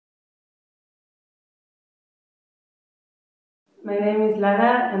My name is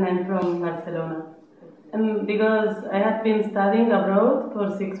Lara and I'm from Barcelona. And because I had been studying abroad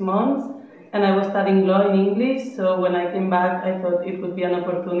for 6 months and I was studying law in English, so when I came back I thought it would be an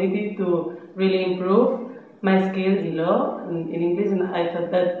opportunity to really improve my skills in law and in English, and I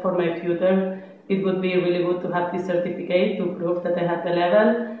thought that for my future it would be really good to have this certificate to prove that I had the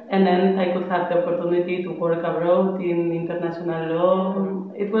level, and then I could have the opportunity to work abroad in international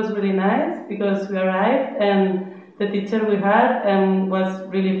law. It was really nice because we arrived and the teacher we had was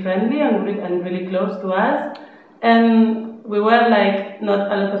really friendly and really close to us, and we were like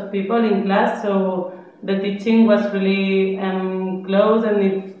not a lot of people in class, so the teaching was really close, and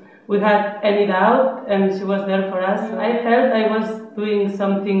if we had any doubt, she was there for us. I felt I was doing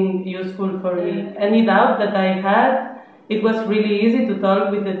something useful for me. Any doubt that I had, it was really easy to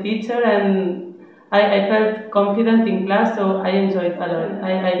talk with the teacher, and I felt confident in class, so I enjoyed a lot.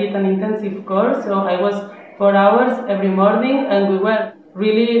 I did an intensive course, so I was 4 hours every morning, and we were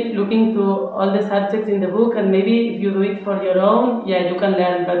really looking to all the subjects in the book, and maybe if you do it for your own, yeah, you can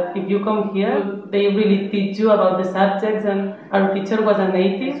learn, but if you come here, they really teach you about the subjects, and our teacher was a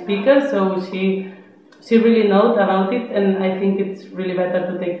native speaker, so she really knows about it, and I think it's really better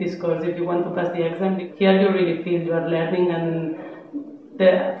to take this course if you want to pass the exam. Here you really feel you are learning,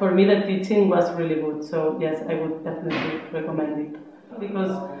 and for me the teaching was really good, so yes, I would definitely recommend it.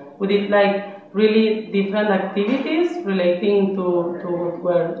 Because we did like really different activities relating to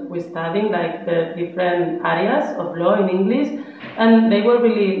where we're studying, like the different areas of law in English, and they were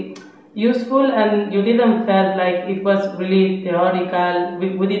really useful, and you didn't feel like it was really theoretical.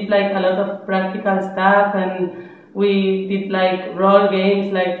 We did like a lot of practical stuff, and we did like role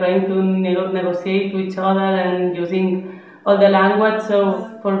games, like trying to negotiate to each other and using all the language.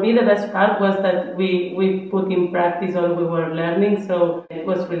 So for me the best part was that we put in practice all we were learning, so it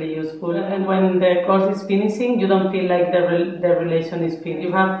was really useful. And when the course is finishing, you don't feel like the relation is finished.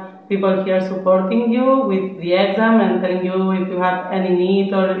 You have people here supporting you with the exam and telling you if you have any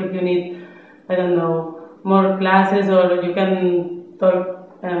need, or if you need, I don't know, more classes, or you can talk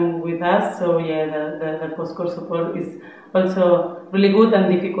with us. So yeah, the post-course support is also really good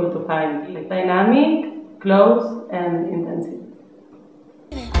and difficult to find. Like dynamic, close and intensive.